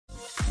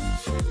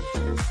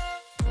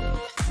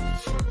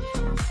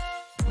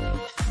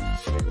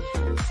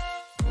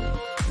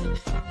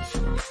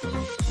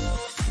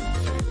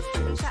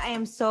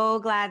am so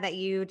glad that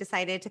you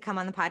decided to come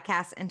on the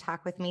podcast and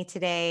talk with me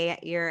today.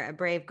 You're a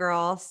brave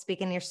girl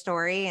speaking your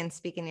story and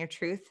speaking your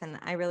truth, and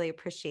I really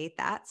appreciate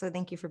that. So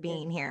thank you for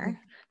being here.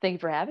 Thank you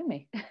for having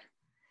me.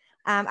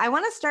 I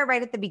want to start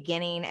right at the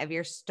beginning of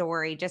your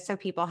story, just so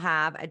people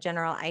have a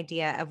general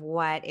idea of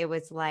what it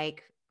was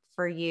like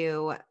for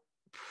you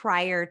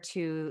prior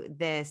to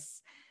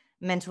this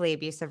mentally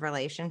abusive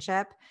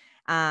relationship.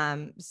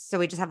 So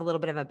we just have a little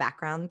bit of a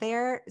background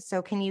there.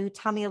 So can you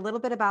tell me a little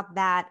bit about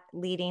that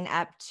leading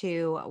up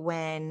to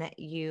when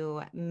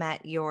you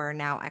met your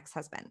now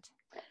ex-husband?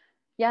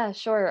 Yeah,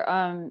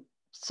 sure.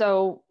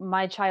 So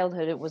my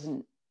childhood, it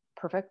wasn't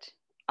perfect,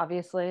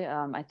 obviously.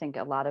 I think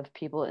a lot of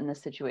people in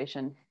this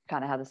situation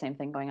kind of have the same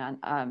thing going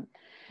on.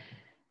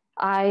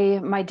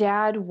 My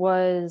dad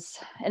was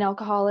an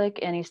alcoholic,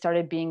 and he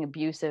started being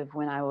abusive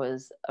when I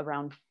was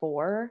around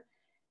 4.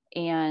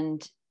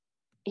 And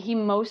he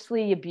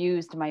mostly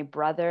abused my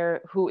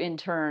brother, who in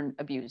turn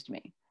abused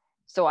me.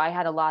 So I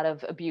had a lot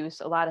of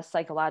abuse, a lot of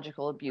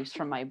psychological abuse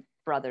from my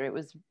brother. It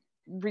was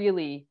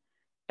really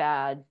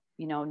bad,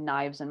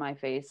 knives in my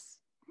face,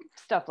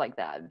 stuff like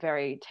that,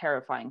 very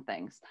terrifying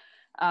things.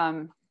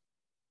 And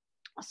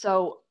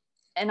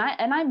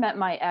I met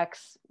my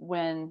ex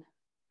when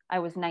I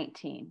was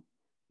 19,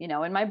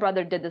 and my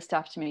brother did this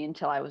stuff to me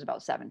until I was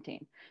about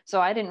 17. So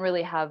I didn't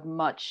really have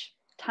much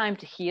time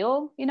to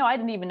heal. I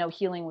didn't even know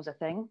healing was a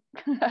thing.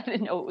 I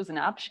didn't know it was an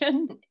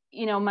option.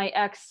 My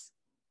ex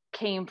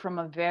came from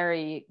a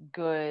very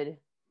good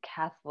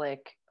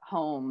Catholic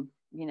home,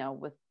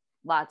 with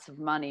lots of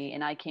money.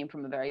 And I came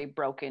from a very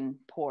broken,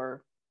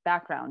 poor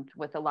background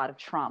with a lot of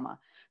trauma.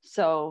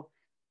 So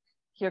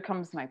here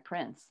comes my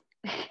prince,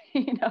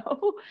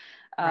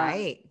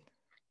 Right.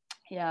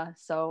 Yeah.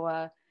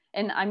 So,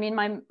 and I mean,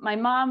 my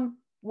mom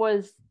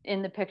was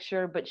in the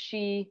picture, but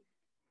she,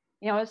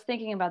 I was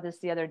thinking about this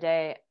the other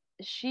day.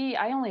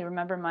 I only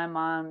remember my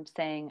mom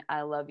saying,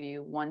 "I love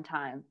you" one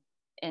time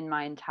in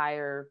my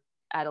entire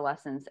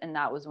adolescence. And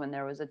that was when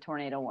there was a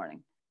tornado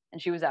warning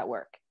and she was at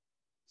work.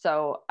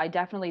 So I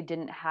definitely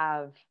didn't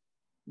have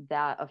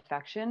that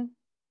affection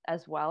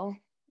as well,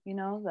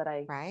 that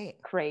I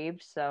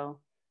craved. So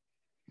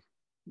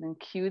then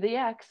cue the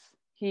ex.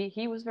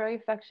 He was very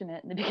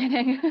affectionate in the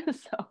beginning.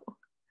 So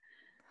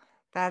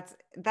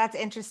that's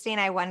interesting.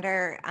 I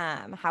wonder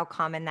how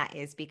common that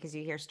is, because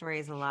you hear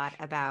stories a lot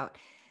about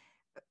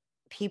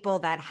people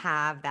that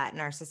have that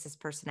narcissist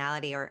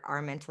personality or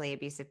are mentally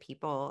abusive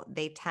people.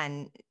 They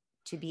tend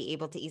to be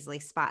able to easily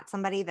spot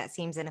somebody that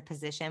seems in a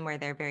position where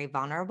they're very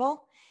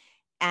vulnerable.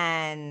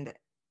 And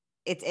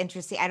it's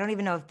interesting. I don't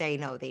even know if they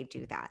know they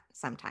do that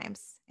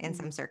sometimes in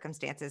some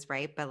circumstances,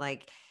 right? But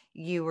like,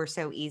 you were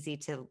so easy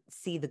to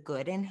see the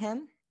good in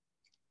him.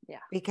 Yeah.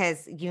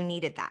 Because you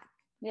needed that.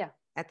 Yeah.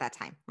 At that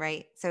time,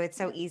 right? So it's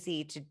so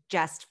easy to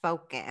just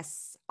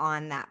focus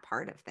on that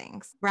part of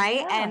things,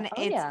 right? Yeah.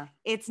 And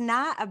it's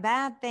not a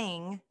bad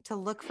thing to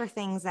look for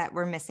things that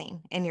we're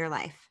missing in your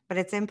life, but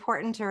it's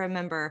important to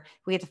remember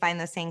we have to find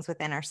those things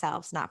within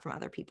ourselves, not from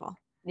other people.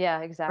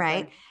 Yeah, exactly.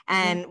 Right.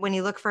 And when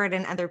you look for it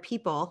in other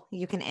people,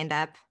 you can end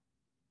up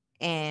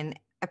in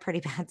a pretty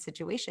bad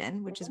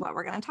situation, which is what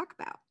we're going to talk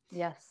about.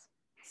 Yes.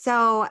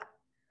 So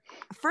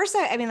first,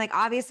 I mean, like,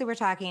 obviously we're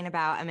talking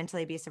about a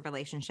mentally abusive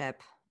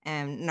relationship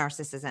and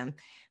narcissism.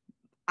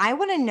 I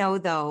want to know,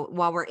 though,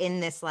 while we're in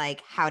this,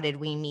 like, how did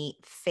we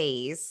meet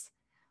phase,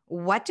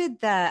 what did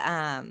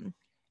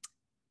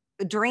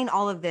during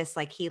all of this,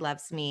 like, he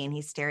loves me and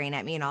he's staring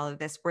at me and all of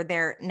this, were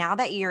there, now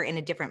that you're in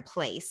a different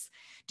place,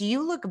 do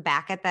you look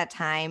back at that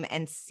time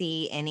and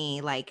see any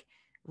like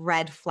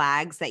red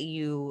flags that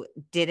you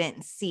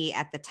didn't see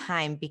at the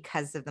time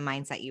because of the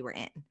mindset you were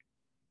in?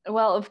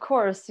 Well, of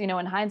course, in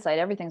hindsight,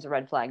 everything's a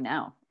red flag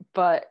now,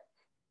 but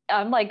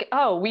I'm like,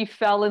 oh, we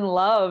fell in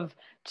love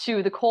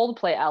to the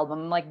Coldplay album.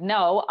 I'm like,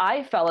 no,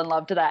 I fell in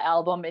love to that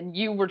album and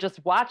you were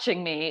just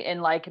watching me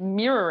and like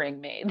mirroring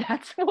me.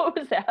 That's what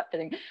was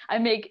happening. I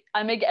make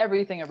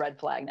everything a red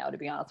flag now, to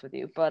be honest with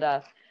you.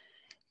 But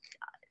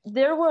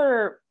there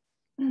were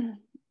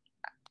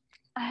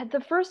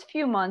the first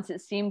few months,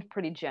 it seemed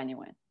pretty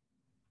genuine.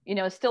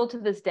 Still to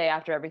this day,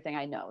 after everything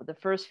I know, the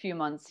first few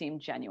months seemed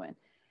genuine.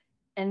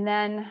 And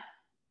then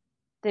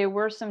there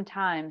were some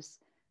times,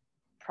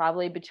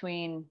 probably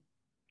between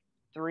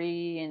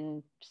 3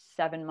 and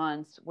 7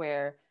 months,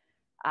 where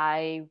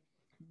I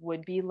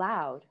would be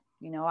loud.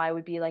 I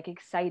would be like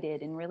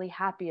excited and really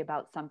happy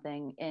about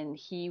something. And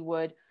he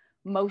would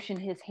motion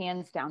his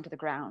hands down to the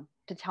ground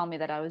to tell me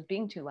that I was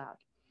being too loud.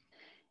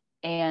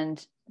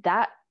 And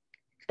that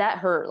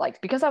hurt,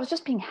 like, because I was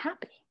just being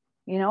happy.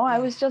 I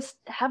was just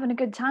having a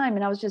good time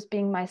and I was just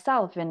being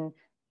myself, and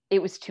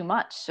it was too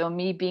much. So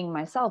me being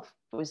myself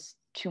was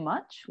too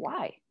much.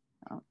 Why?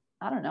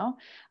 I don't know.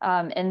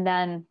 And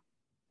then,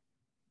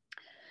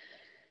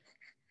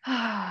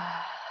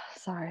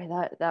 sorry,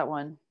 that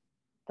was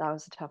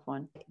a tough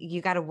one.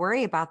 You got to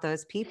worry about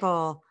those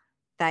people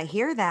that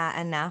hear that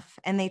enough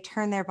and they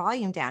turn their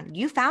volume down.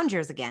 You found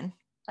yours again.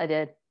 I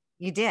did.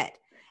 You did.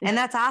 And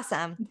that's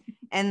awesome.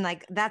 And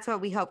like, that's what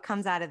we hope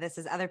comes out of this,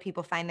 is other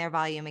people find their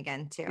volume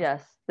again too.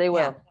 Yes, they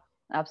will.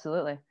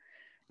 Absolutely.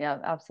 Yeah,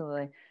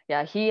 absolutely.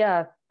 Yeah,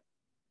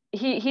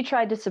 he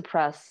tried to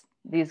suppress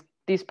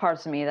these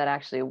parts of me that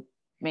actually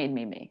made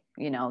me me.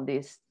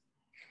 These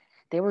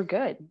they were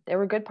good. They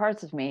were good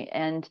parts of me,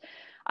 and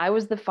I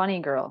was the funny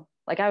girl.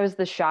 Like I was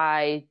the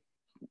shy,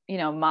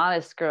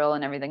 modest girl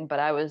and everything, but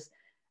I was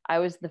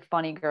the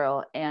funny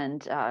girl,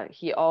 and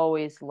he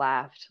always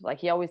laughed. Like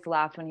he always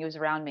laughed when he was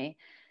around me.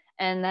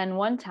 And then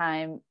one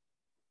time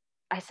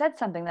I said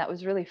something that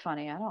was really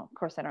funny. Of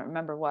course I don't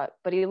remember what,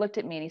 but he looked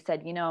at me and he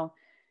said, you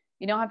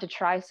don't have to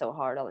try so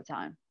hard all the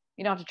time.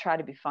 You don't have to try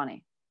to be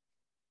funny.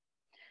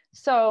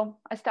 So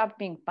I stopped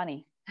being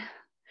funny.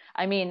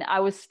 I mean, I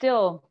was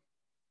still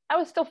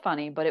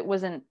funny, but it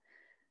wasn't,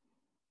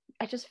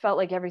 I just felt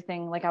like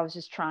everything, like I was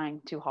just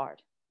trying too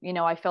hard.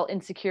 I felt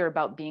insecure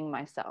about being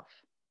myself.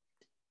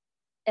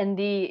 And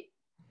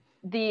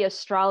the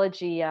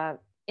astrology,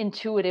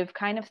 intuitive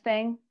kind of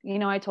thing,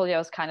 I told you I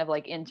was kind of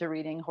like into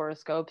reading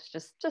horoscopes,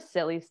 just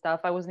silly stuff.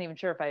 I wasn't even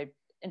sure if I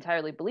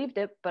entirely believed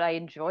it, but I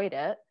enjoyed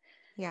it.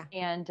 Yeah.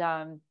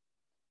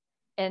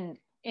 And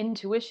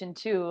intuition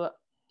too.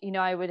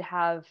 I would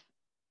have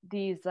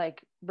these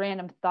like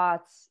random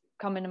thoughts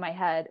come into my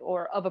head,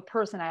 or of a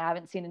person I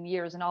haven't seen in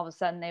years, and all of a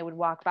sudden they would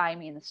walk by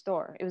me in the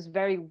store. It was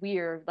very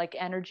weird, like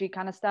energy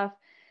kind of stuff.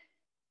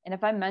 And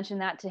if I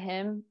mentioned that to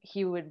him,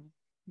 he would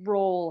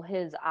roll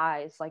his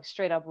eyes, like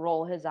straight up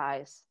roll his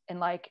eyes, and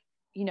like,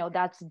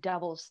 that's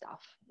devil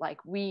stuff. Like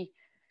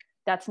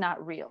that's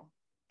not real.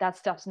 That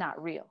stuff's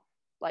not real.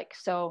 Like,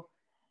 so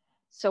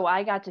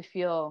I got to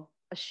feel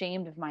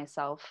ashamed of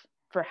myself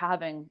for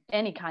having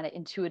any kind of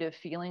intuitive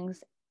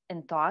feelings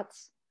and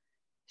thoughts.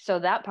 So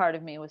that part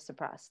of me was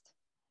suppressed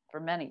for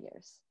many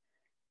years.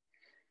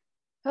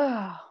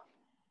 Oh,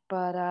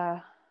 but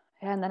yeah,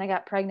 and then I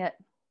got pregnant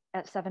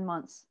at 7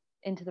 months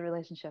into the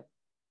relationship.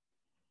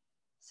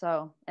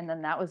 So, and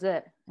then that was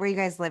it. Were you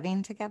guys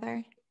living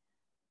together?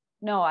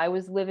 No, I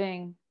was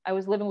living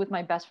with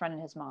my best friend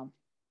and his mom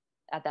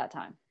at that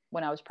time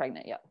when I was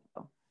pregnant. Yep.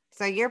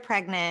 So you're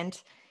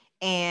pregnant,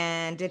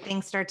 and did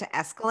things start to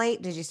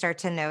escalate? Did you start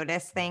to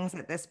notice things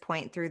at this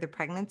point through the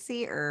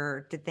pregnancy,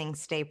 or did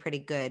things stay pretty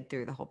good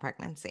through the whole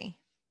pregnancy?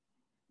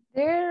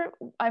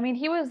 I mean,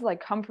 he was like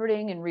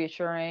comforting and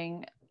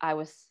reassuring. I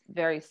was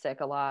very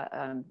sick a lot.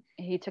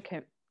 He took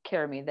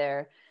care of me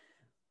there,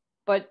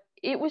 but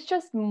it was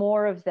just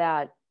more of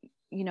that,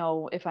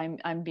 if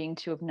I'm being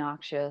too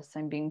obnoxious,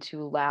 I'm being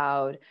too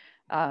loud.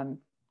 um,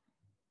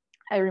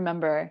 I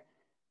remember,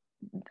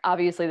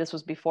 obviously this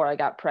was before I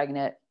got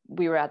pregnant.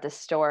 We were at the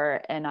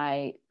store and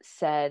I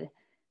said,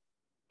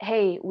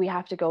 hey, we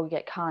have to go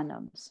get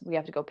condoms, we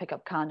have to go pick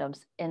up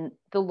condoms. And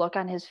the look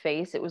on his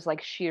face, it was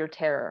like sheer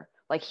terror.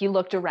 Like he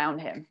looked around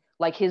him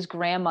like his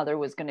grandmother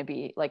was going to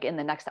be like in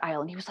the next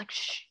aisle, and he was like,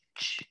 shh,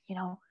 shh,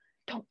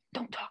 don't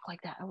talk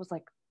like that. I was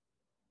like,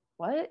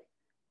 what?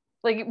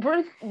 Like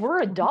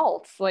we're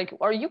adults. Like,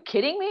 are you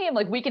kidding me? I'm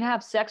like, we can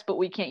have sex, but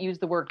we can't use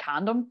the word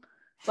condom.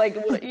 Like,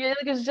 like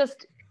it's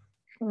just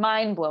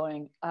mind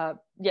blowing.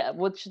 Yeah,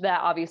 which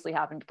that obviously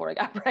happened before I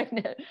got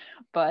pregnant,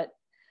 but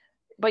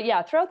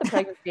yeah, throughout the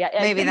pregnancy, I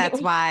Maybe think it that's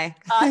was, why.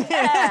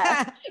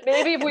 yeah,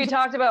 maybe if we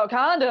talked about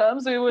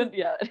condoms, we would,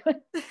 yeah.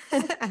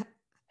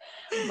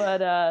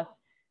 But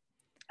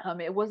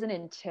it wasn't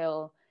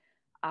until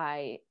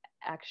I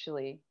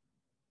actually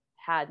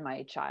had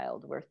my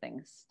child where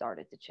things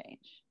started to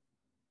change.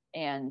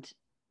 And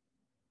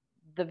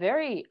the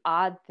very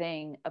odd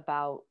thing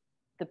about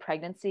the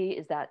pregnancy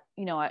is that,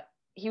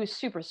 he was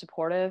super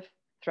supportive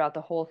throughout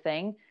the whole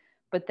thing.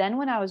 But then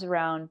when I was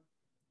around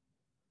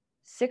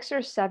 6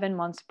 or 7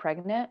 months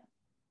pregnant,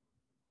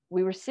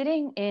 we were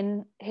sitting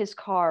in his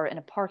car in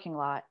a parking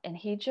lot, and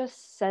he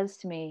just says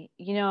to me,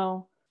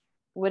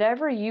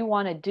 whatever you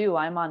want to do,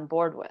 I'm on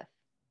board with.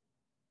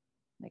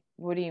 Like,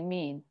 what do you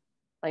mean?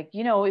 Like,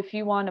 if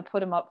you want to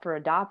put him up for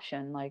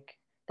adoption, like,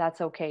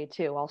 that's okay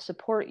too. I'll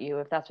support you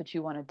if that's what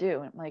you want to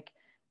do. And I'm like,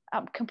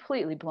 I'm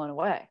completely blown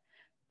away.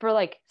 For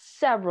like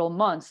several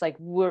months, like,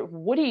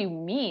 what do you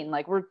mean?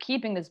 Like, we're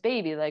keeping this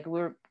baby. Like,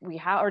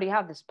 already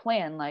have this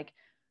plan. Like,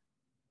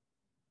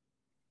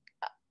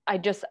 I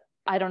just,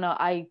 I don't know.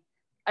 I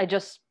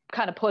just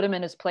kind of put him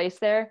in his place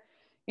there.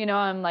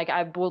 I'm like,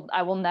 I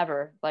will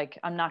never, like,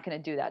 I'm not going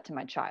to do that to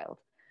my child.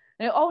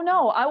 And, oh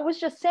no, I was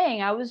just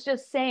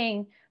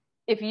saying,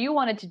 if you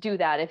wanted to do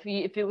that, if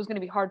it was going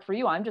to be hard for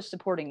you, I'm just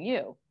supporting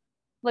you.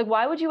 Like,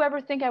 why would you ever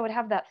think I would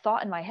have that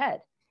thought in my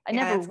head? I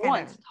Yeah, never that's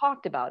kind of, once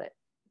talked about it.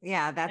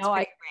 yeah, You that's know,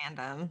 I, pretty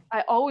random.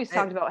 I always It,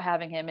 talked about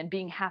having him and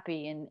being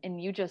happy, and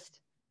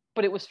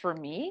but it was for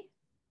me.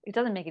 It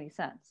doesn't make any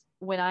sense.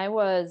 When I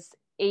was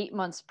 8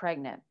 months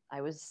pregnant,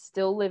 I was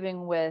still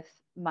living with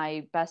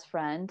my best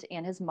friend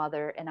and his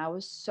mother, and I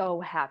was so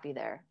happy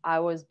there. I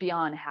was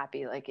beyond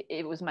happy. Like,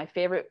 it was my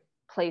favorite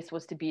place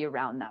was to be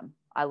around them.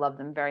 I love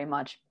them very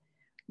much.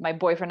 My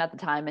boyfriend at the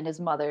time and his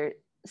mother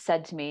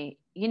said to me,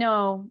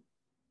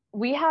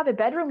 we have a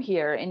bedroom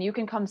here and you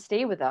can come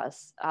stay with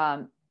us.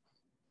 I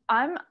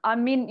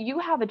mean, you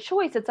have a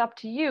choice. It's up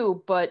to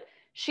you, but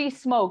she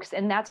smokes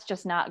and that's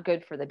just not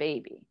good for the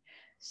baby.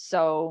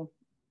 So,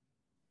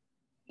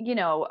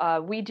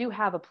 we do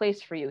have a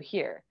place for you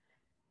here.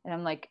 And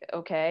I'm like,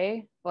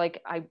 okay,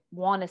 like, I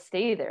want to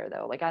stay there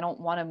though. Like, I don't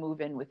want to move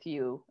in with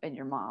you and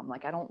your mom.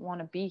 Like, I don't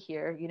want to be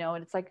here,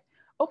 and it's like,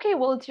 okay,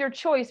 well, it's your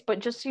choice, but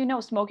just so you know,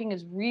 smoking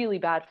is really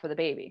bad for the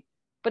baby,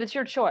 but it's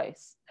your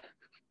choice.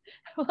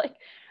 Like,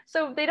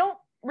 so they don't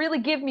really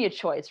give me a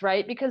choice,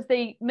 right? Because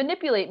they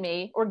manipulate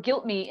me or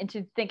guilt me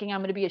into thinking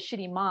I'm going to be a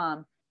shitty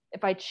mom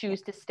if I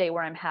choose to stay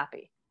where I'm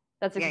happy.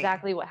 That's Yeah, yeah.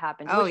 exactly what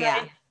happened, Oh which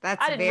yeah. I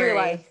That's didn't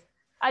realize. very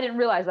I didn't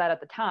realize that at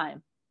the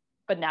time,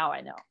 but now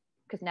I know,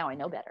 because now I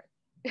know better.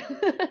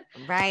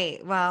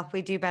 right. Well,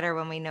 we do better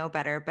when we know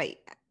better, but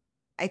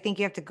I think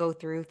you have to go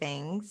through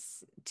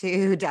things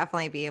to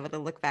definitely be able to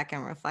look back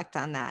and reflect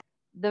on that.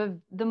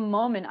 The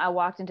moment I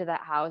walked into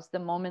that house, the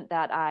moment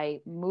that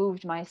I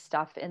moved my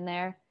stuff in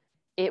there,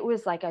 it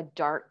was like a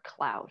dark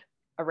cloud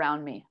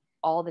around me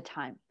all the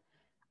time.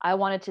 I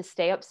wanted to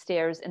stay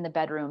upstairs in the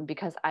bedroom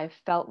because I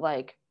felt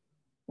like,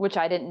 which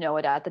I didn't know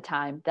it at the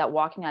time, that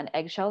walking on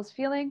eggshells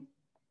feeling,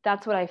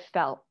 that's what I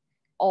felt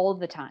all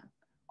the time.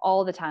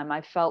 All the time.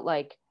 I felt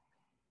like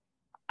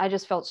I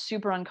just felt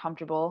super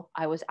uncomfortable.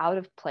 I was out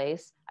of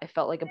place. I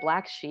felt like a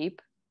black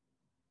sheep.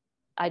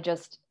 I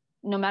just,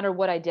 no matter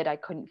what I did, I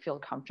couldn't feel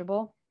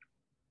comfortable.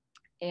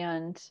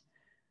 And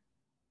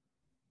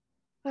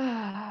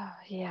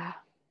yeah,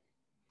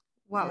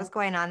 What yeah. was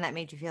going on that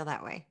made you feel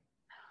that way?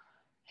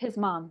 His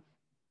mom.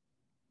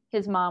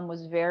 His mom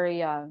was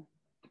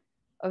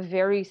a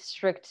very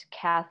strict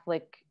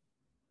Catholic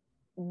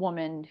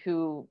woman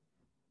who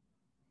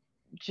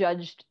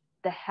judged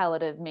the hell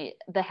out of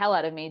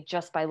me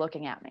just by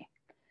looking at me.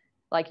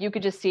 Like, you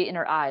could just see it in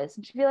her eyes,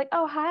 and she'd be like,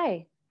 "Oh,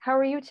 hi, how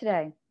are you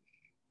today?"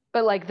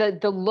 But like the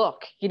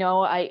look,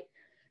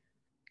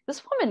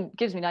 this woman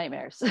gives me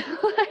nightmares.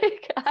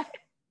 Like,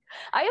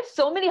 I have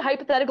so many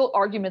hypothetical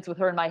arguments with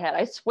her in my head.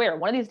 I swear,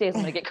 one of these days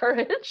I'm gonna get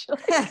courage.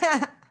 Like,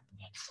 I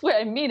swear,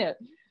 I mean it.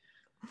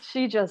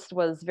 She just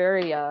was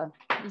very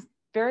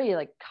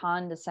like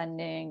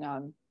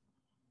condescending.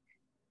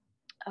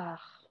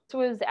 This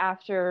was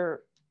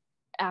after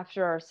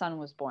our son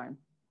was born.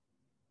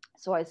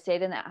 So I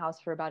stayed in that house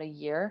for about a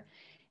year,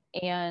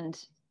 and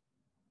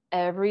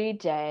every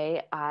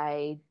day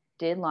I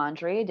did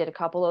laundry, did a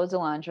couple loads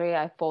of laundry,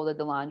 I folded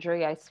the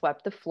laundry, I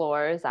swept the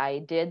floors, I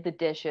did the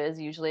dishes,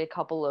 usually a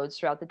couple loads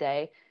throughout the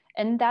day.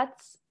 And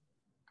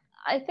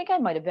I think I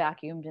might have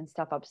vacuumed and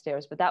stuff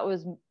upstairs, but that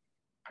was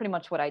pretty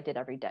much what I did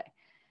every day.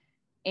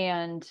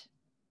 And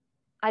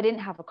I didn't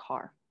have a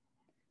car.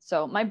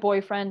 So my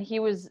boyfriend, he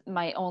was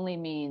my only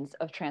means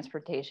of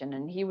transportation,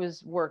 and he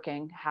was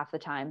working half the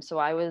time. So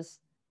I was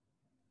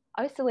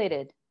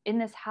isolated in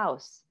this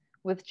house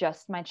with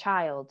just my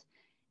child.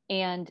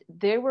 And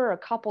there were a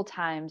couple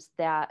times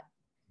that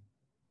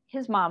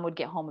his mom would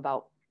get home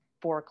about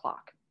 4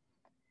 o'clock.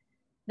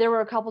 There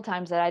were a couple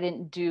times that I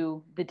didn't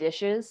do the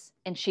dishes,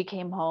 and she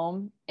came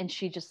home and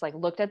she just like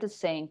looked at the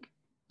sink,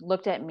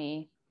 looked at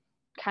me,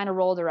 kind of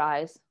rolled her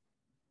eyes.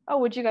 "Oh,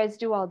 what'd you guys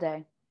do all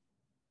day?"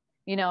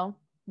 You know,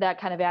 that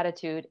kind of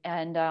attitude.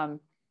 And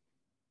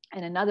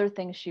another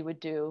thing she would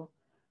do,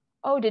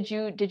 "Oh, did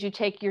you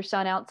take your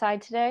son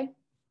outside today?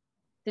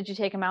 Did you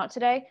take him out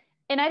today?"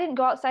 And I didn't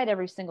go outside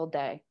every single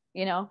day.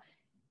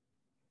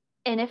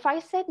 And if I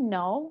said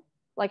no,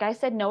 like I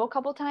said no a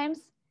couple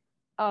times,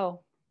 oh,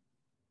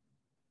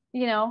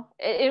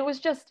 it was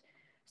just,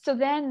 so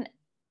then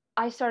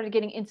I started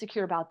getting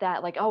insecure about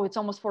that. Like, oh, it's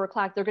almost 4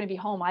 o'clock. They're going to be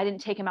home. I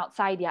didn't take him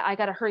outside yet. I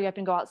got to hurry up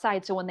and go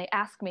outside. So when they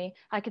ask me,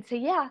 I could say,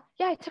 yeah,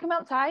 I took him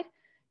outside.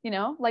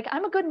 Like,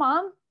 I'm a good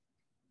mom.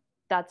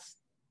 That's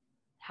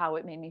how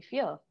it made me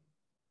feel.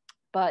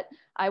 But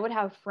I would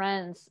have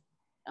friends,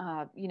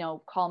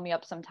 call me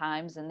up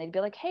sometimes, and they'd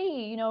be like,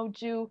 "Hey,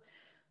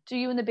 do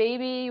you and the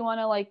baby, you want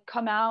to like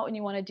come out and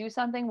you want to do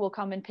something? We'll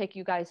come and pick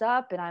you guys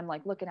up." And I'm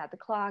like looking at the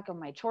clock and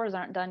my chores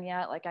aren't done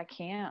yet. Like, I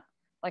can't,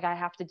 like, I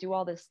have to do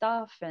all this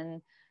stuff.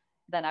 And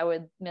then I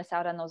would miss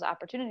out on those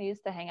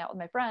opportunities to hang out with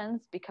my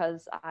friends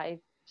because I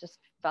just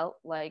felt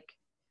like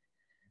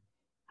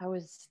I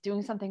was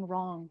doing something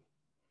wrong.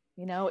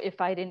 If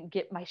I didn't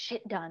get my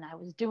shit done, I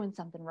was doing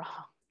something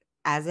wrong.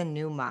 As a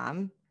new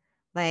mom,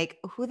 like,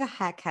 who the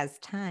heck has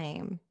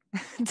time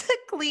to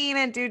clean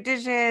and do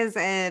dishes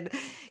and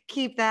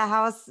keep the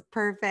house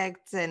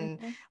perfect? And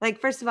Mm-hmm. like,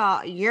 first of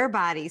all, your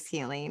body's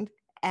healing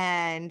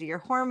and your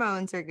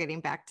hormones are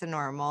getting back to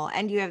normal.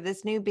 And you have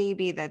this new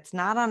baby that's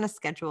not on a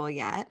schedule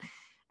yet.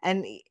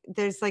 And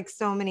there's like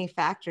so many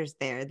factors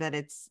there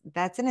that's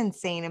an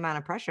insane amount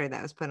of pressure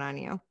that was put on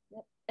you.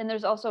 And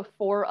there's also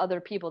 4 other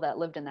people that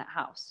lived in that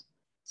house.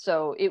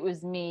 So it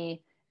was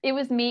me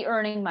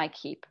earning my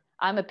keep.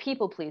 I'm a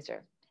people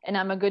pleaser and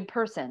I'm a good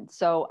person.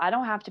 So I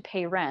don't have to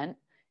pay rent.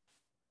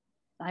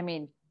 I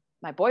mean,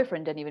 my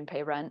boyfriend didn't even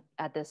pay rent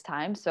at this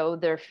time. So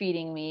they're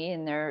feeding me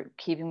and they're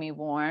keeping me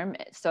warm.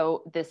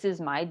 So this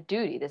is my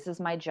duty. This is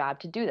my job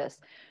to do this.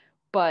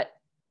 But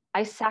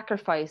I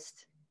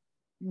sacrificed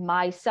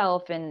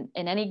myself and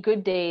any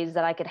good days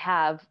that I could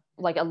have,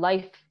 like a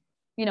life,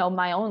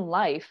 my own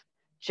life,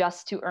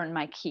 just to earn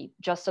my keep,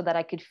 just so that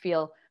I could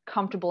feel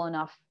comfortable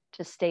enough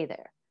to stay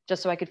there,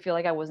 just so I could feel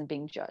like I wasn't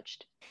being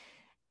judged.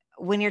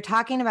 When you're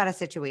talking about a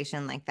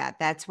situation like that,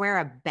 that's where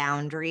a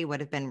boundary would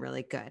have been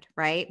really good,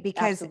 right?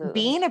 Because Absolutely.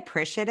 being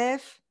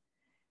appreciative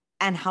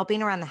and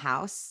helping around the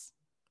house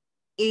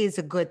is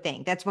a good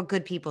thing. That's what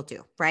good people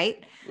do,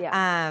 right? Yeah.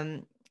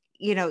 Um,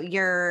 you know,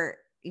 you're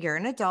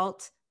an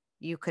adult.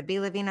 You could be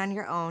living on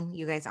your own.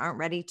 You guys aren't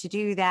ready to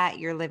do that.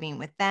 You're living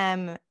with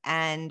them,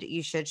 and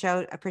you should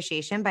show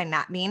appreciation by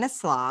not being a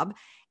slob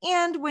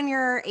and when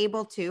you're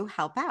able to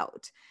help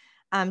out.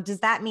 Does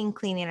that mean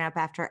cleaning up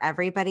after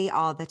everybody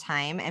all the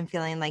time and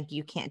feeling like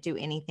you can't do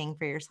anything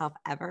for yourself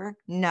ever?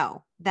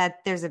 No, that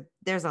there's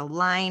a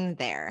line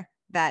there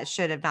that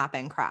should have not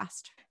been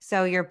crossed.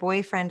 So your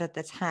boyfriend at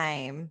the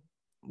time,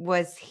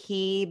 was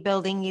he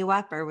building you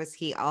up, or was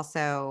he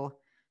also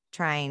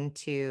trying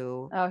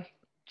to? Oh,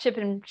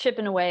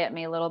 chipping away at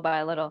me little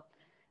by little.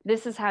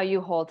 This is how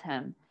you hold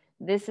him.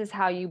 This is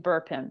how you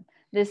burp him.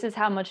 This is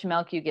how much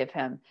milk you give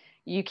him.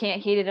 You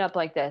can't heat it up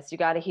like this. You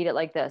got to heat it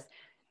like this.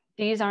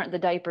 These aren't the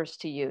diapers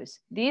to use.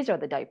 These are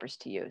the diapers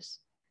to use.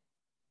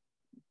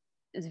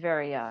 It's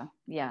very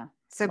yeah.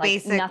 So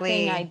Like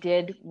nothing I basically,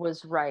 did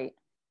was right.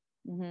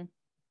 Mm-hmm.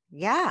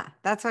 yeah,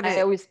 that's what I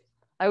it. always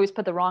I always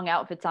put the wrong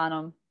outfits on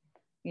him,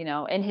 you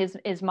know. And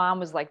his mom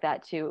was like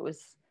that too. It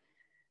was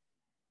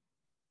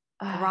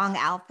The uh, wrong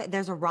outfit.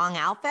 There's a wrong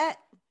outfit.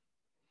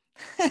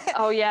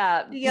 oh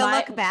yeah, You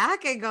look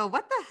back and go,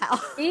 what the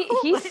hell?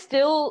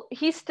 Like,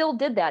 he still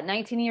did that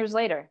 19 years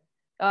later.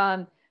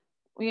 Um,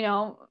 you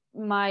know,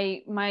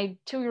 my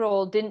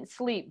 2-year-old didn't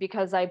sleep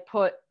because I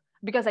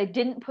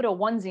didn't put a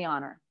onesie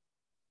on her.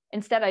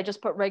 Instead, I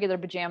just put regular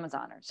pajamas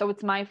on her. So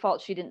it's my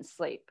fault she didn't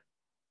sleep.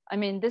 I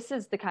mean, this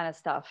is the kind of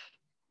stuff.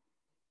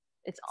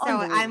 It's so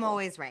I'm unbelievable.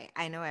 always right.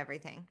 I know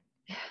everything.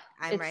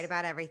 I'm right It's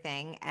about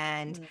everything.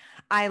 And mm,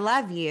 I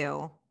love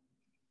you,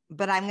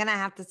 but I'm going to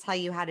have to tell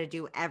you how to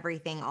do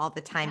everything all the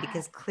time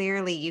because yes,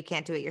 clearly you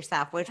can't do it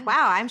yourself, which, yes.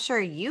 wow, I'm sure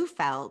you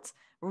felt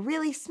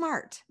really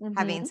smart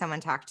having Mm-hmm. someone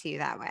talk to you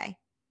that way.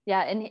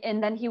 Yeah,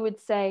 and then he would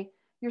say,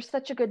 "You're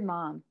such a good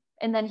mom."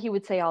 And then he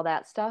would say all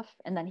that stuff,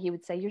 and then he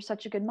would say, "You're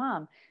such a good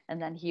mom."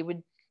 And then he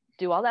would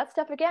do all that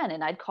stuff again,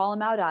 and I'd call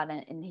him out on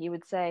it, and he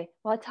would say,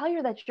 "Well, I tell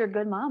you that you're a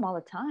good mom all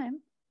the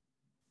time."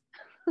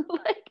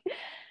 Like,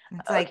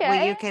 It's like,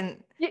 well, okay.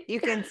 you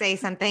can say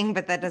something,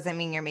 but that doesn't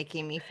mean you're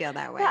making me feel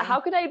that Yeah, how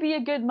way. could I be a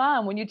good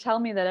mom when you tell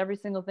me that every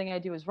single thing I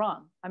do is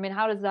wrong? I mean,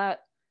 how does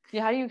that,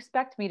 yeah, how do you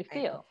expect me to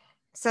Right. feel?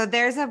 So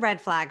there's a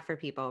red flag for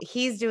people.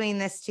 He's doing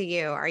this to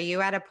you. Are you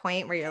at a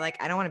point where you're like,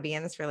 I don't want to be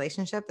in this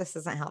relationship? This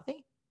isn't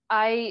healthy.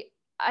 I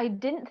I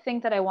didn't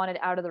think that I wanted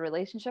out of the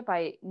relationship.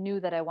 I knew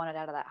that I wanted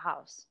out of that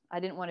house. I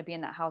didn't want to be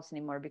in that house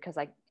anymore because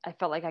I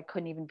felt like I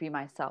couldn't even be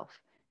myself.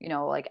 You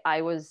know, like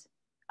I was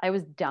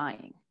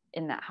dying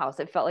in that house.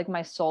 It felt like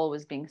my soul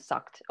was being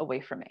sucked away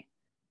from me.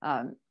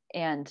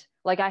 And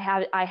like I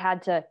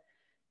had to,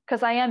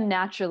 because I am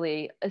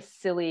naturally a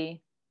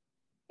silly,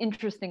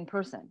 interesting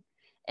person.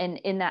 And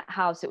in that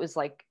house, it was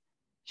like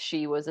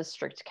she was a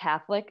strict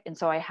Catholic. And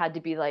so I had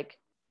to be like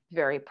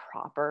very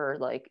proper.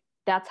 Like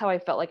that's how I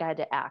felt like I had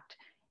to act.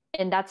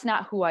 And that's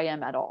not who I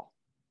am at all.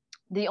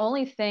 The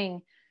only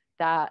thing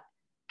that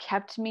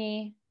kept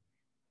me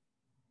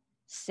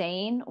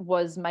sane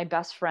was my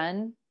best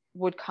friend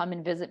would come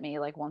and visit me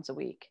like once a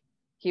week.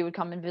 He would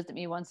come and visit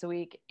me once a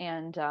week.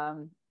 And,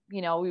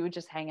 you know, we would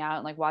just hang out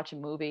and like watch a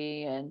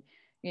movie and,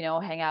 you know,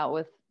 hang out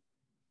with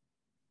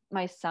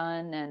my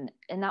son,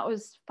 and that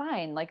was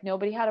fine. Like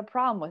nobody had a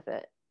problem with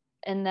it.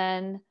 And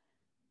then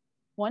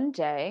one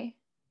day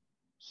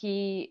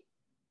he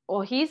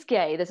well, he's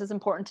gay. This is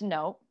important to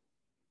note.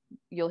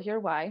 You'll hear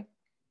why.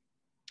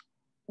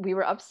 We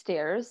were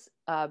upstairs.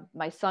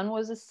 My son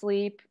was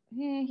asleep.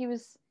 He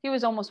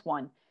was almost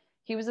 1.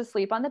 He was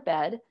asleep on the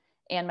bed,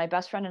 and my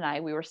best friend and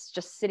I, we were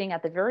just sitting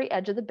at the very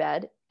edge of the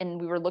bed,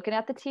 and we were looking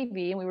at the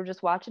TV, and we were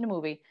just watching a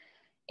movie.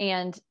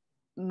 And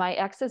my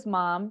ex's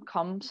mom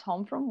comes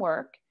home from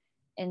work,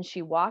 and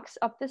she walks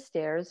up the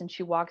stairs, and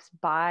she walks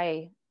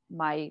by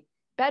my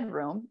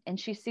bedroom, and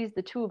she sees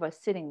the two of us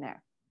sitting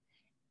there,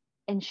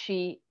 and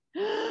she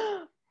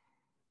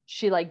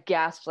like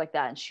gasps like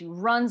that, and she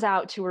runs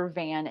out to her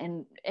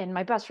van, and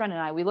my best friend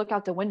and I, we look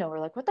out the window, we're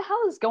like, what the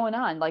hell is going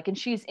on? Like, and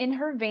she's in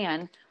her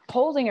van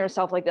holding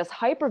herself like this,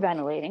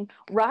 hyperventilating,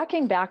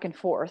 rocking back and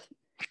forth.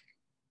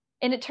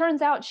 And it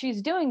turns out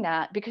she's doing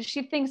that because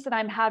she thinks that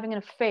I'm having an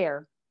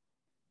affair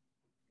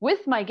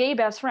with my gay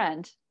best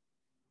friend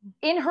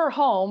in her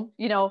home,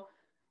 you know.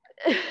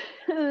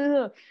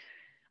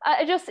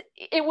 I just,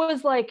 it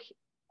was like,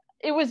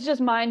 it was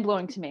just mind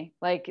blowing to me,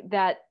 like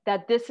that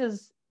this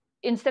is,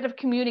 instead of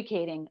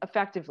communicating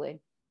effectively,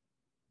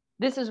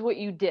 this is what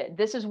you did.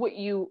 This is what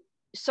you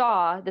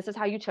saw. This is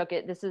how you took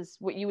it. This is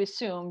what you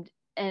assumed.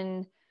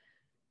 And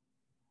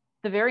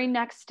the very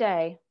next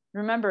day,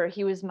 remember,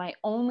 he was my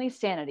only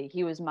sanity.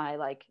 He was my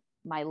like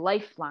my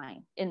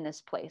lifeline in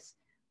this place.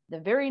 The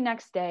very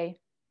next day,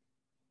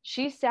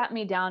 she sat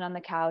me down on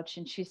the couch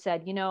and she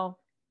said, you know,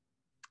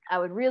 I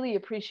would really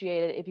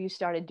appreciate it if you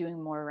started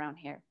doing more around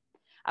here.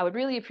 I would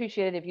really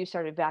appreciate it if you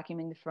started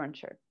vacuuming the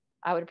furniture.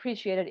 I would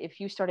appreciate it if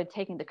you started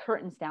taking the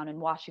curtains down and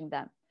washing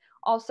them.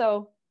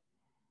 Also,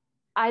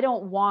 I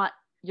don't want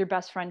your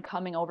best friend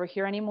coming over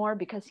here anymore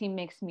because he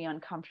makes me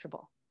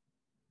uncomfortable.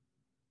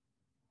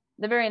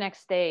 The very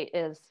next day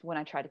is when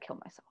I try to kill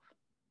myself.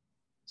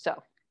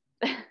 So,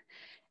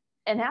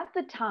 and at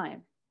the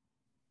time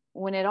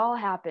when it all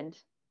happened,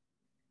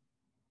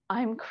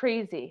 I'm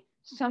crazy.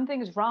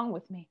 Something's wrong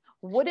with me.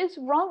 What is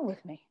wrong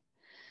with me?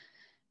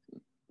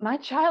 My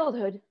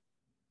childhood,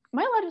 am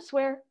I allowed to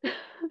swear?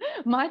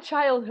 My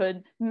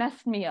childhood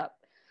messed me up.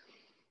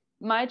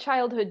 My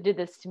childhood did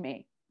this to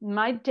me.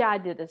 My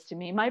dad did this to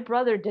me. My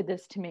brother did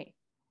this to me.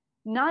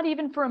 Not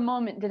even for a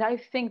moment did I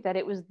think that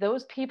it was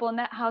those people in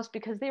that house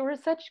because they were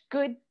such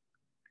good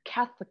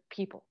Catholic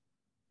people.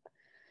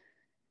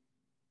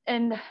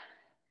 And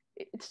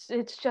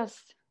it's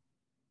just,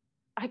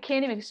 I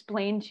can't even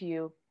explain to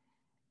you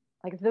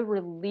like the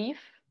relief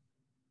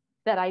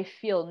that I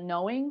feel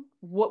knowing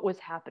what was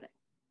happening.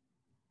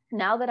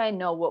 Now that I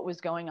know what was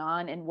going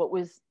on and what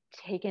was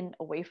taken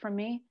away from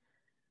me,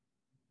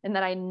 and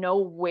that I know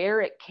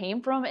where it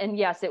came from. And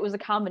yes, it was a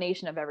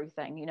combination of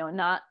everything, you know,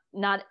 not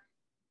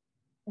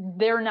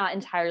they're not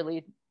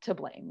entirely to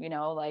blame, you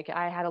know, like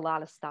I had a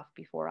lot of stuff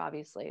before,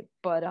 obviously,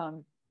 but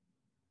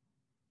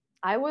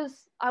I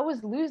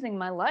was losing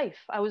my life.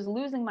 I was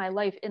losing my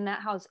life in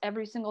that house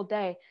every single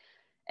day.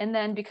 And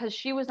then because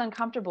she was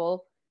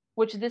uncomfortable,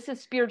 which this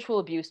is spiritual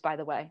abuse, by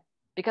the way,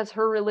 because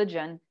her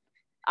religion,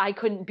 I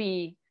couldn't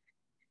be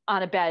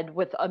on a bed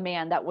with a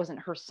man that wasn't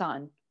her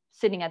son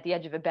sitting at the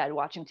edge of a bed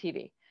watching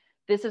TV.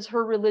 This is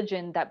her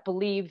religion that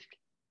believed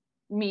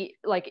me,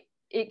 like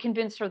it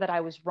convinced her that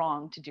I was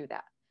wrong to do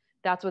that.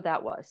 That's what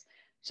that was.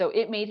 So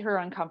it made her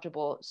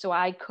uncomfortable. So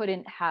I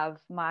couldn't have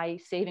my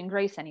saving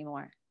grace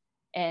anymore.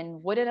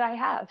 And what did I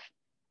have?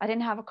 I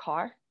didn't have a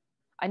car.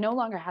 I no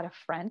longer had a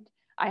friend.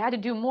 I had to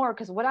do more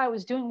because what I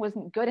was doing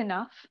wasn't good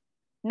enough.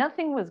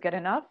 Nothing was good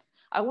enough.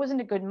 I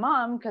wasn't a good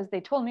mom because they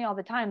told me all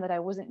the time that I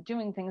wasn't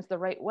doing things the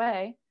right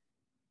way.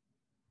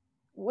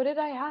 What did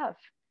I have?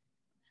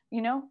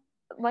 You know,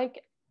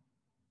 like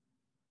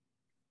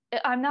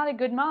I'm not a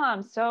good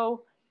mom.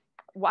 So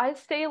why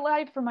stay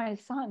alive for my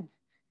son?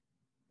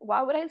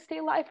 Why would I stay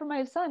alive for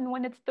my son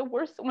when it's the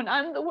worst, when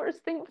I'm the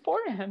worst thing for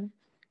him?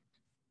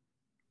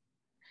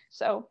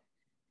 So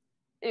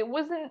it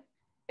wasn't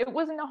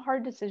a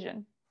hard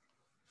decision.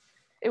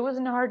 It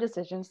wasn't a hard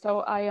decision.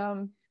 So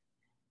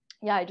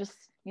I just,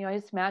 you know, I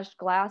smashed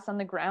glass on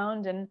the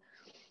ground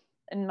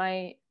and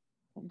my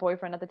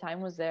boyfriend at the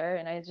time was there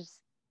and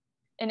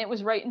it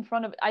was right in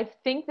front of, I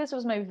think this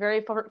was my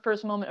very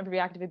first moment of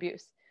reactive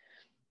abuse.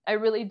 I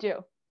really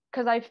do.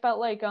 Cause I felt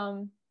like,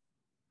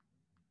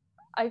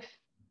 I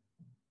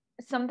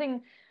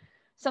something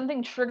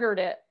triggered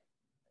it.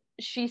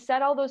 She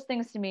said all those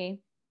things to me,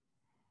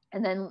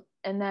 and then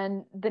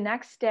the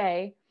next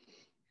day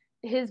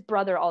his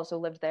brother also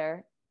lived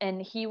there,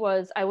 and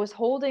I was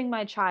holding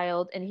my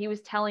child and he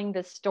was telling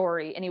this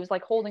story, and he was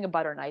like holding a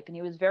butter knife and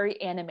he was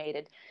very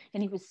animated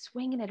and he was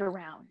swinging it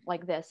around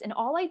like this, and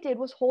all I did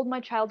was hold my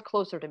child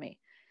closer to me.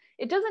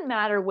 It doesn't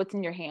matter what's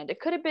in your hand. It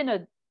could have been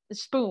a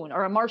spoon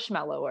or a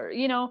marshmallow, or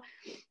you know,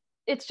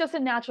 it's just a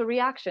natural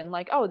reaction,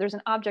 like, oh, there's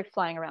an object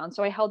flying around,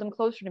 so I held him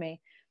closer to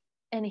me.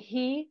 And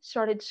he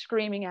started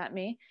screaming at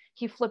me.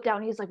 He flipped out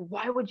and he's like,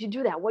 why would you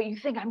do that? What, you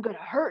think I'm going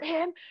to hurt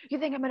him? You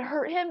think I'm going to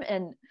hurt him?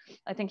 And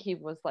I think he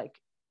was like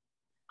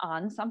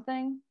on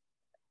something.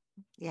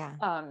 Yeah.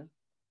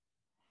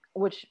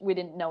 Which we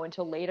didn't know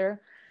until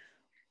later.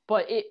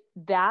 But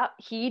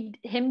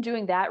him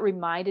doing that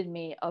reminded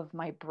me of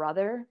my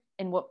brother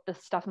and what the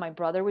stuff my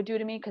brother would do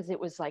to me. Cause it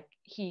was like,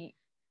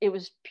 it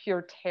was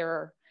pure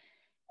terror.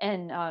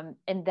 And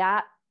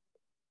that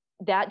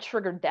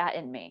triggered that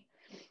in me.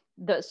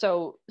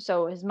 So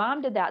his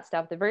mom did that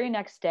stuff. The very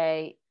next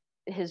day,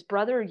 his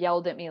brother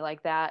yelled at me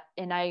like that,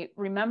 and I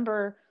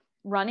remember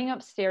running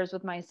upstairs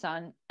with my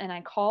son, and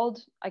I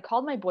called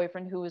my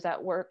boyfriend who was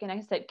at work, and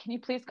I said, can you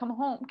please come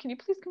home? Can you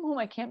please come home?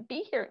 I can't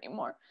be here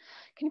anymore.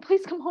 Can you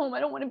please come home? I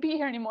don't want to be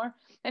here anymore.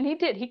 And he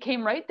did. He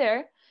came right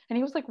there, and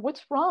he was like,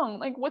 what's wrong?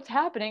 Like, what's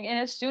happening? And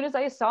as soon as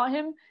I saw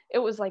him, it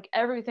was like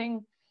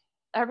everything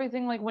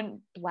like went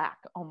black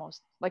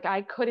almost. Like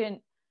I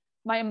couldn't,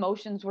 my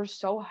emotions were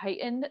so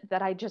heightened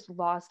that I just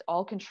lost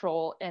all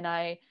control.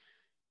 And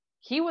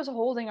he was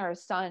holding our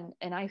son,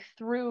 and I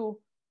threw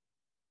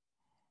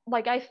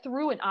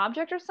an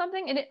object or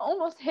something, and it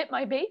almost hit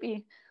my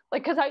baby.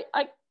 Like, cause I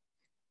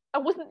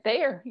wasn't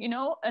there, you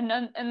know? And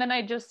then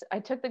I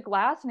took the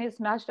glass and I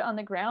smashed it on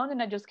the ground,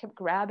 and I just kept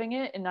grabbing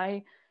it, and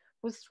I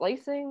was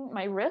slicing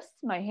my wrists,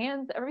 my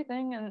hands,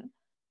 everything. And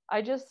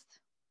I just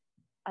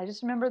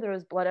remember there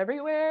was blood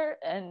everywhere,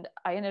 and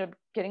I ended up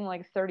getting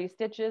like 30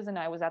 stitches, and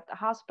I was at the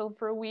hospital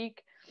for a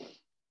week.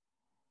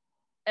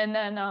 And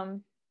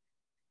then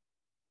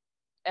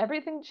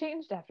everything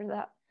changed after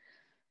that.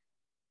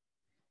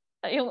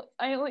 I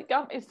only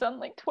got my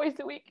son like twice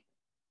a week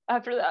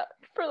after that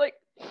for like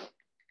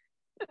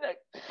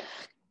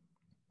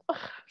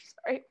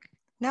sorry.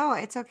 No,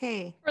 it's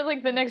okay. For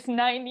like the next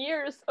 9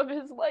 years of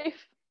his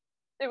life.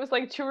 It was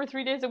like 2 or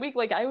 3 days a week.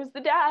 Like I was the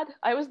dad.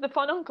 I was the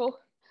fun uncle.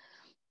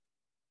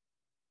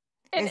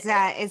 And Is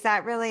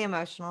that really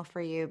emotional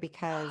for you?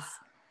 Because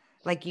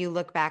like you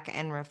look back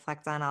and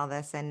reflect on all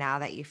this, and now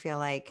that you feel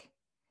like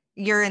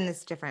you're in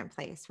this different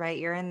place, right?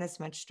 You're in this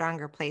much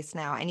stronger place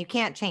now, and you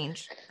can't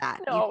change that.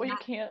 no, you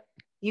can't.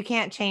 You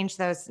can't change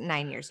those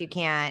 9 years. You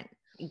can't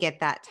get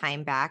that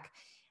time back.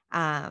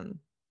 Um,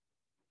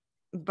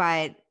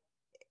 but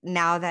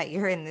now that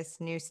you're in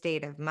this new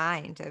state of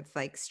mind of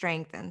like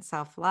strength and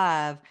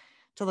self-love,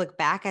 to look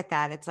back at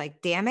that, it's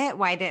like, damn it,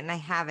 why didn't I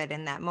have it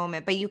in that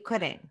moment? But you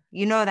couldn't.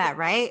 You know that,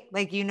 right?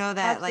 Like, you know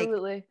that, like,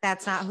 Absolutely.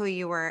 that's not who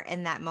you were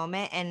in that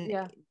moment. And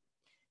Yeah.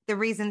 the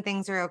reason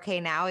things are okay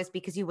now is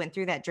because you went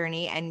through that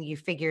journey and you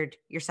figured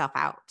yourself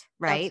out,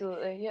 right?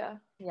 Absolutely. Yeah.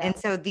 And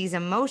so these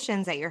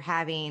emotions that you're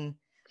having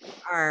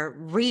are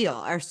real,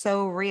 are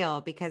so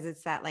real, because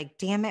it's that like,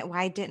 damn it,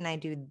 why didn't I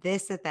do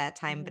this at that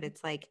time? But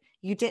it's like,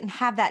 you didn't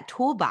have that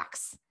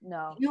toolbox.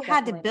 No, You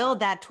had to definitely build not.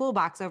 that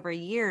toolbox over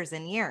years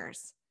and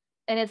years.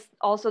 And it's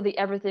also the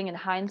everything in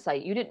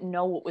hindsight. You didn't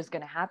know what was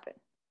going to happen.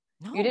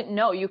 You No. didn't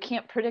know. You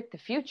can't predict the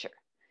future,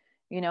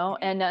 you know?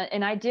 And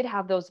I did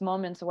have those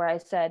moments where I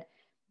said,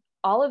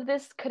 all of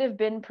this could have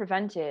been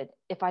prevented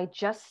if I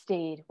just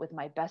stayed with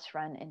my best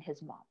friend and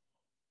his mom.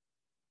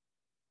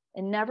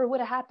 It never would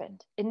have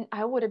happened. And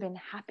I would have been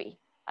happy.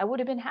 I would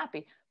have been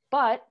happy.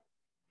 But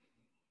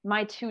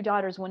my 2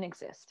 daughters wouldn't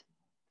exist.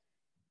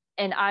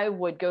 And I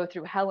would go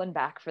through hell and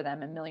back for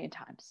them a million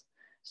times.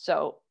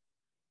 So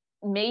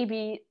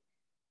maybe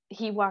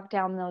he walked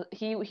down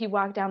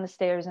the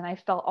stairs and I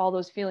felt all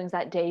those feelings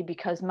that day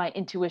because my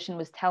intuition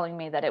was telling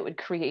me that it would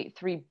create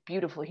 3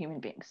 beautiful human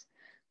beings.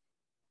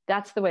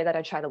 That's the way that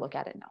I try to look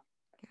at it now.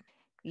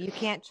 You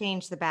can't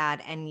change the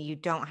bad, and you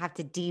don't have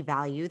to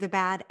devalue the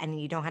bad, and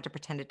you don't have to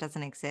pretend it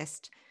doesn't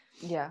exist.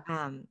 Yeah.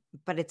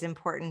 But it's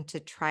important to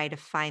try to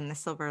find the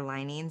silver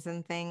linings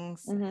in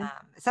things. Mm-hmm.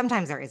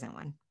 Sometimes there isn't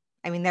one.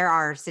 I mean, there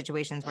are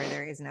situations where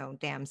there is no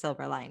damn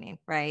silver lining,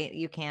 right?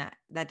 You can't,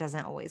 that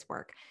doesn't always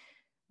work.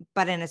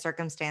 But in a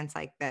circumstance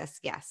like this,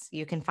 yes,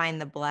 you can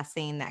find the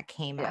blessing that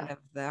came Yeah. out of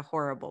the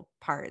horrible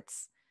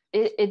parts.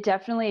 It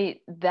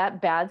definitely, that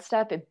bad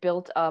stuff, it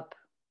built up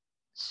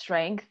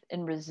strength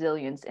and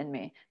resilience in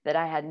me that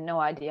I had no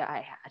idea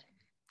I had.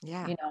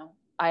 Yeah. You know,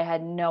 I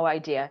had no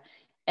idea.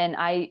 And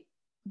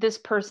this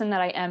person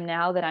that I am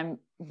now, that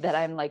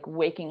I'm like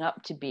waking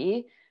up to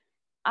be,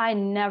 I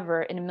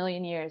never in a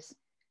million years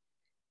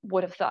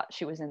would have thought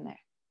she was in there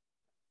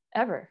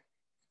ever.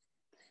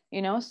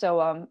 You know,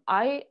 so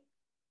I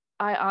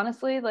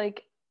honestly,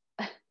 like,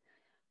 I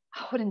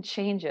wouldn't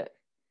change it.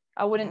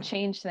 I wouldn't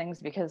change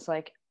things because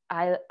like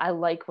I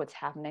like what's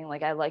happening.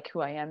 Like I like who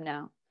I am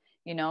now,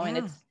 you know, and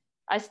Yeah.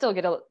 I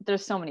still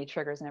there's so many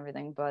triggers and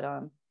everything,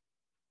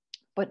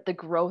 but the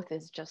growth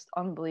is just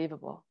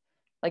unbelievable.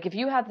 Like if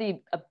you have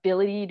the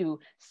ability to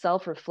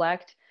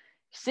self-reflect,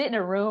 sit in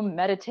a room,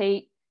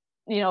 meditate,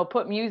 you know,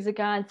 put music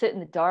on, sit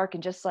in the dark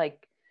and just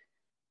like,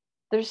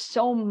 there's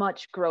so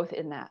much growth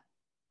in that.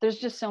 There's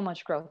just so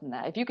much growth in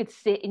that. If you could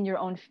sit in your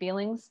own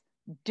feelings,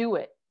 do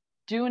it.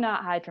 Do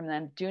not hide from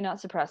them. Do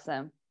not suppress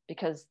them,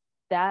 because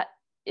that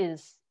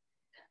is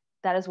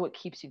what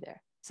keeps you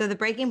there. So the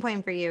breaking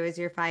point for you is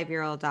your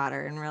 5-year-old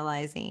daughter and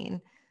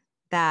realizing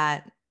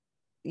that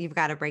you've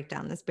got to break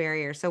down this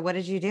barrier. So what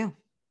did you do?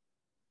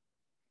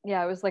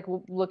 Yeah, I was like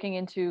looking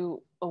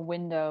into a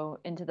window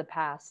into the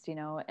past, you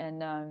know,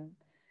 and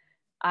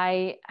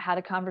I had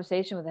a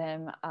conversation with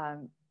him.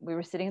 We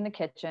were sitting in the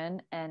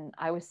kitchen, and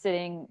I was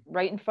sitting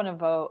right in front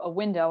of a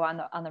window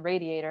on the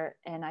radiator,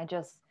 and I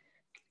don't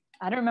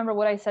remember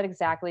what I said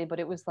exactly, but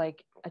it was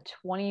like a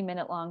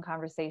 20-minute long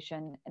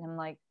conversation, and I'm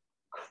like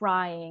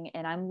crying,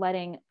 and I'm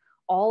letting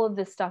all of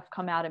this stuff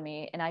come out of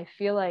me, and I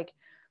feel like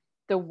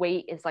the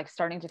weight is like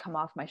starting to come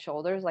off my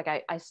shoulders. Like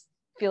I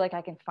feel like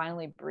I can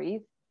finally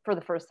breathe for the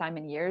first time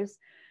in years.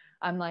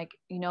 I'm like,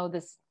 you know,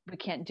 we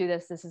can't do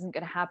this. This isn't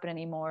going to happen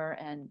anymore.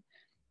 And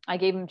I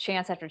gave him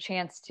chance after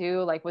chance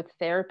too. Like with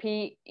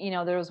therapy, you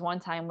know, there was one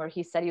time where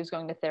he said he was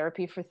going to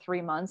therapy for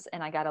 3 months,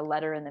 and I got a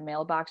letter in the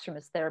mailbox from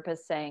his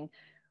therapist saying,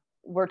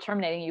 "We're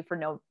terminating you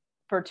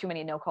for too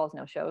many no calls,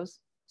 no shows."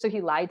 So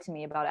he lied to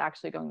me about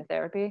actually going to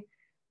therapy,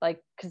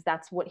 like, because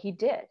that's what he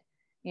did.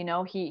 You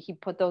know, he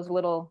put those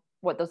little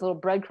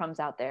breadcrumbs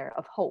out there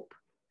of hope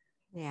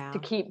Yeah. to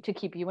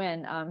keep you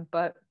in.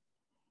 But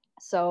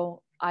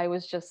so I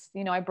was just,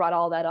 you know, I brought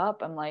all that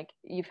up. I'm like,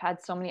 you've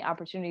had so many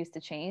opportunities to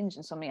change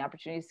and so many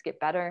opportunities to get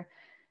better,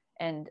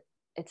 and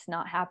it's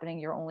not happening.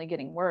 You're only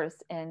getting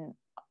worse. And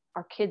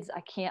our kids,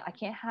 I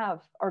can't have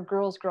our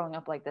girls growing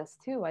up like this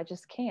too. I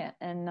just can't.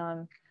 And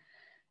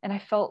I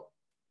felt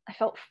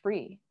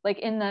free. Like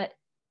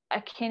I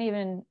can't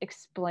even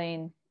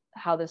explain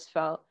how this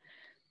felt.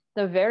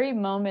 The very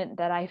moment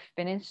that I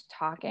finished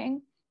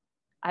talking,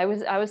 I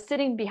was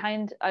sitting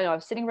I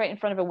was sitting right in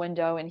front of a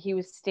window, and he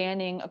was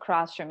standing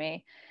across from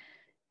me.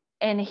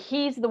 And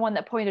he's the one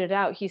that pointed it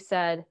out. He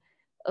said,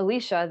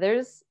 "Alisha,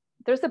 there's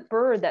a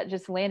bird that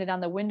just landed on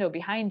the window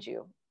behind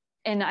you."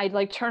 And I'd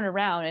like turn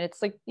around, and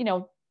it's like, you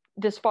know,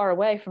 this far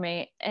away from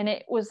me, and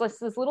it was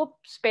this little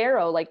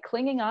sparrow like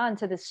clinging on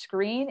to the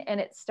screen, and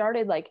it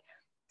started like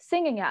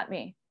singing at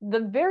me. The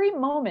very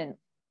moment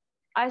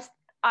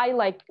I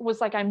like was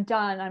like, I'm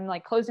done, I'm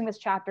like closing this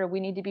chapter, we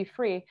need to be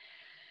free.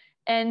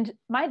 And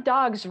my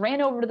dogs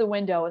ran over to the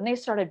window and they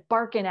started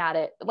barking at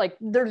it, like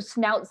their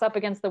snouts up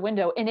against the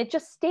window, and it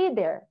just stayed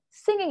there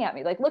singing at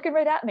me, like looking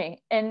right at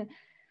me. And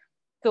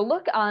the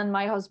look on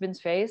my husband's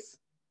face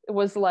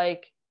was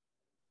like,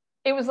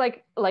 it was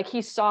like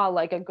he saw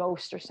like a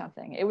ghost or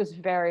something. It was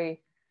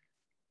very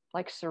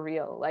like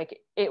surreal.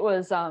 Like it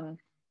was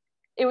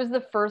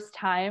the first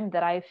time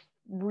that I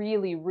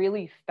really,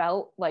 really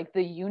felt like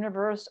the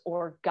universe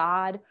or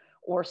God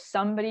or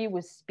somebody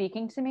was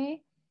speaking to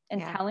me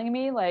and telling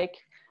me like,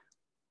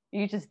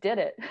 you just did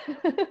it.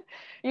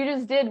 You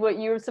just did what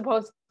you were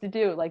supposed to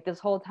do. Like this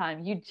whole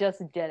time, you just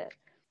did it.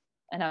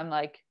 And I'm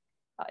like,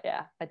 oh,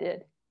 yeah, I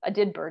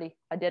did, Birdie.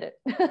 I did it.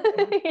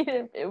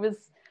 It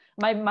was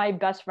my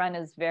best friend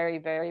is very,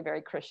 very,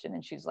 very Christian.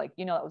 And she's like,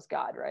 that was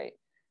God, right?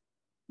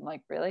 I'm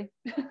like, really?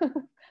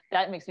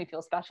 That makes me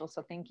feel special.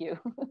 So thank you.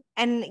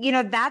 And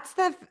that's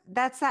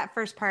that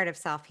first part of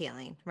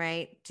self-healing,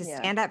 right? To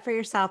stand up for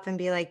yourself and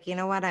be like, you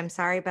know what, I'm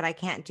sorry, but I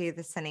can't do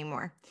this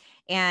anymore.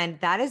 And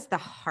that is the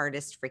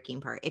hardest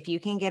freaking part. If you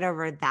can get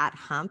over that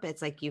hump,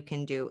 it's like you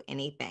can do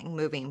anything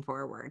moving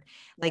forward.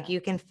 Like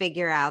you can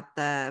figure out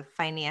the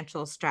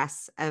financial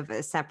stress of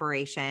a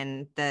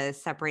separation, the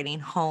separating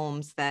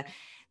homes, the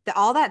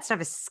all that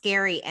stuff is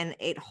scary, and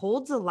it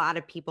holds a lot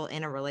of people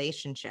in a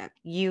relationship.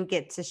 You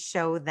get to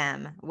show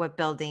them what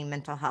building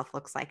mental health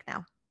looks like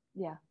now.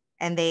 Yeah.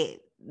 And they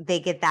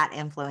get that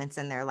influence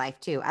in their life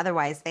too.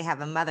 Otherwise, they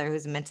have a mother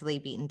who's mentally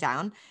beaten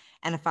down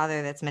and a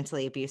father that's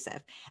mentally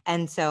abusive.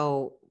 And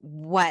so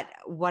what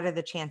are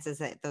the chances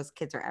that those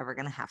kids are ever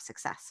going to have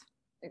success?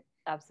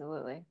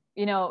 Absolutely.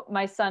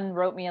 My son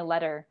wrote me a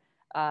letter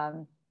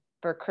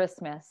for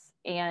Christmas.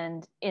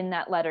 And in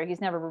that letter,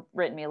 he's never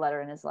written me a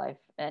letter in his life.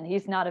 And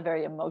he's not a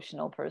very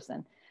emotional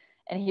person.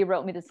 And he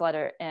wrote me this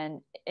letter.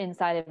 And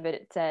inside of it,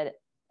 it said,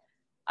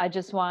 I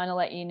just want to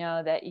let you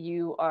know that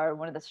you are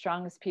one of the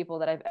strongest people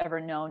that I've ever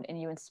known,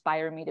 and you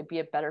inspire me to be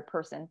a better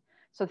person.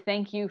 So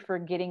thank you for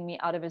getting me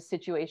out of a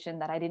situation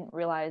that I didn't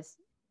realize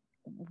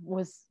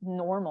was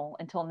normal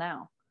until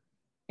now.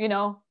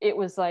 It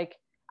was like,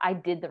 I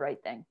did the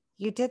right thing.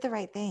 You did the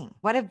right thing.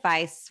 What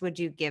advice would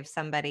you give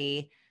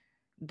somebody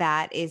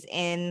that is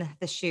in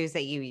the shoes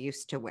that you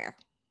used to wear?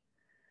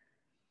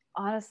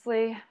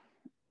 Honestly,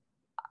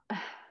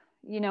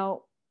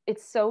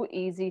 it's so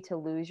easy to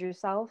lose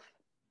yourself,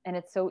 and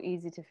it's so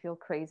easy to feel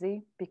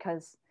crazy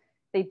because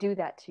they do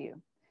that to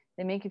you.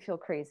 They make you feel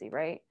crazy,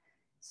 right?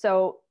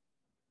 So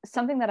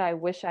something that I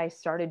wish I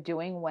started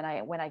doing when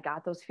I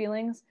got those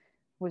feelings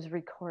was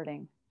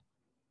recording.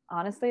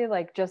 Honestly,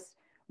 like just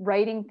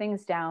writing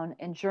things down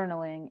and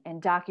journaling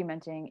and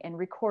documenting and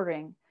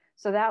recording.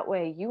 So that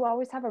way you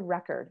always have a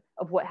record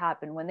of what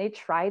happened. When they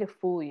try to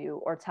fool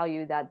you or tell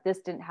you that this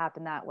didn't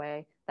happen that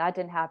way, that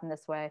didn't happen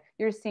this way,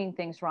 you're seeing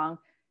things wrong,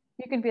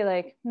 you can be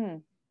like,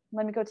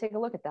 let me go take a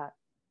look at that,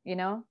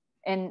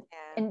 and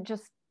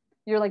just,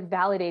 you're like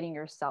validating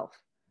yourself.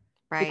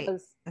 Right.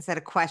 Because, instead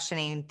of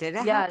questioning, did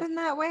it happen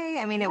that way?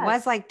 I mean, it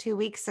was like 2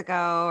 weeks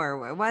ago,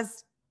 or it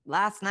was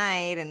last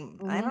night,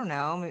 and I don't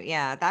know.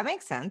 Yeah, that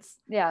makes sense.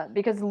 Yeah,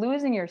 because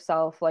losing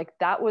yourself, like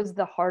that was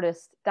the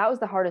hardest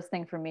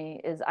thing for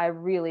me. Is I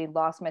really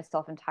lost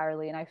myself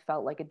entirely, and I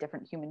felt like a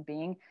different human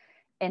being,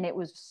 and it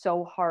was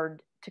so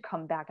hard to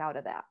come back out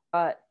of that.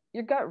 But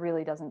your gut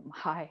really doesn't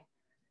lie.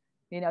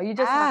 You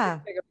just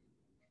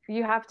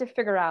have to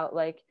figure out,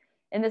 like,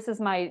 and this is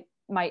my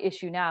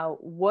issue now,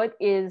 what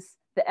is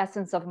the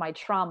essence of my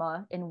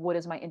trauma and what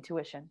is my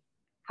intuition?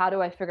 How do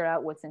I figure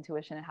out what's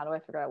intuition and how do I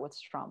figure out what's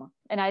trauma?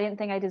 And I didn't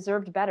think I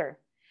deserved better.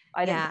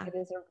 I didn't think I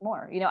deserved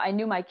more. I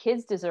knew my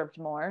kids deserved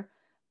more,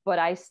 but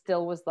I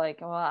still was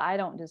like, well, I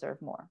don't deserve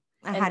more.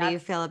 How do you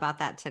feel about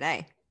that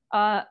today?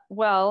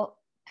 Well,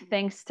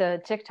 thanks to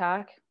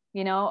TikTok,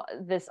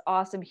 this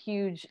awesome,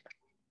 huge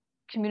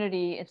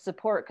community and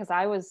support. Cause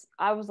I was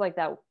like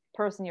that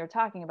person you're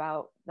talking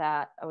about,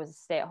 that I was a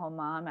stay-at-home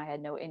mom. I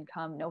had no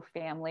income, no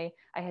family.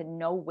 I had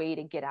no way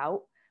to get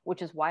out,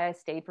 which is why I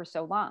stayed for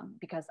so long,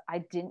 because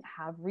I didn't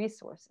have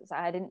resources.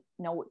 I didn't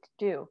know what to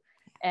do.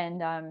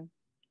 And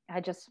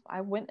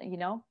I went,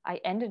 I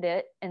ended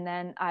it. And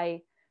then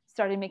I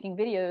started making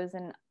videos,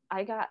 and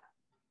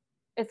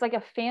it's like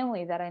a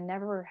family that I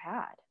never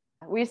had.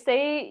 We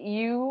say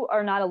you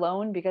are not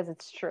alone because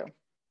it's true.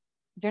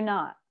 You're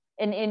not.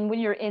 And when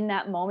you're in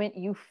that moment,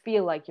 you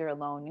feel like you're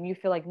alone and you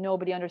feel like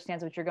nobody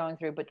understands what you're going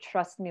through. But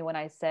trust me when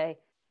I say,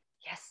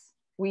 yes,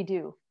 we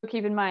do.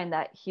 Keep in mind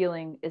that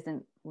healing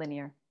isn't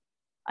linear.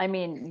 I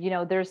mean,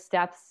 there's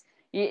steps.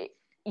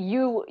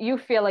 You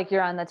feel like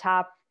you're on the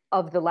top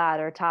of the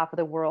ladder, top of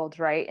the world,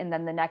 right? And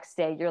then the next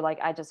day you're like,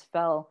 I just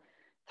fell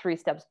 3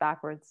 steps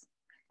backwards,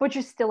 but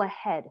you're still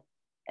ahead.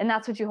 And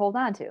that's what you hold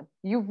on to.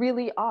 You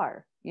really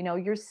are.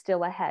 You're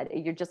still ahead.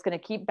 You're just going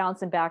to keep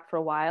bouncing back for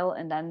a while,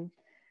 and then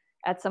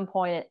at some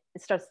point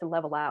it starts to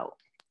level out.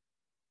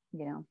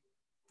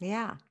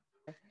 Yeah.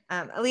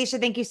 Alisha,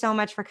 thank you so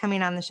much for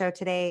coming on the show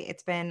today.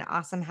 It's been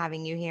awesome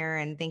having you here,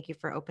 and thank you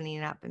for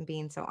opening up and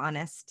being so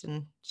honest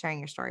and sharing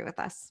your story with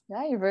us.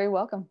 Yeah, you're very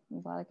welcome.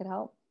 I'm glad I could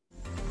help.